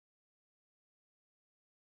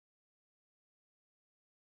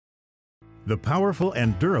The powerful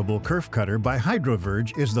and durable Kerf Cutter by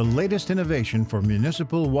Hydroverge is the latest innovation for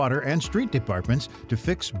municipal water and street departments to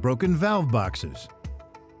fix broken valve boxes.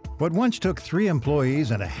 What once took 3 employees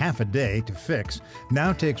and a half a day to fix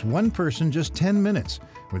now takes one person just 10 minutes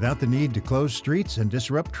without the need to close streets and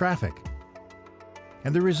disrupt traffic.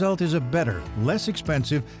 And the result is a better, less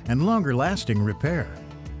expensive, and longer-lasting repair.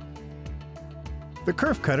 The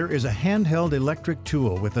Kerf Cutter is a handheld electric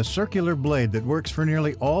tool with a circular blade that works for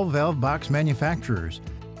nearly all valve box manufacturers,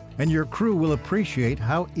 and your crew will appreciate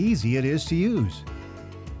how easy it is to use.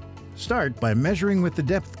 Start by measuring with the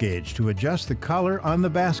depth gauge to adjust the collar on the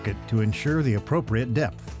basket to ensure the appropriate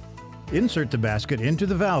depth. Insert the basket into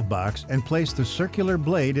the valve box and place the circular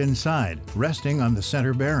blade inside, resting on the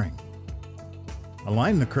center bearing.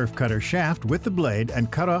 Align the Kerf Cutter shaft with the blade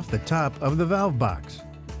and cut off the top of the valve box.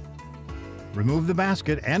 Remove the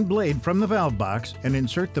basket and blade from the valve box and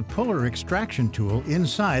insert the puller extraction tool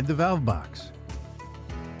inside the valve box.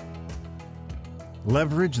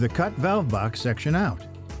 Leverage the cut valve box section out.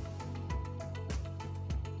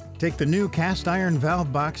 Take the new cast iron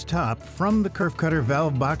valve box top from the Kerf Cutter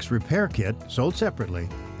valve box repair kit, sold separately,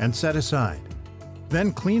 and set aside.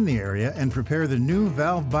 Then clean the area and prepare the new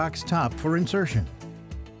valve box top for insertion.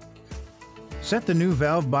 Set the new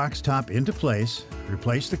valve box top into place,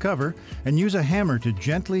 replace the cover, and use a hammer to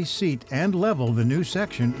gently seat and level the new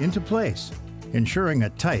section into place, ensuring a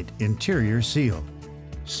tight interior seal.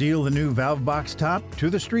 Seal the new valve box top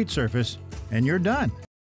to the street surface, and you're done.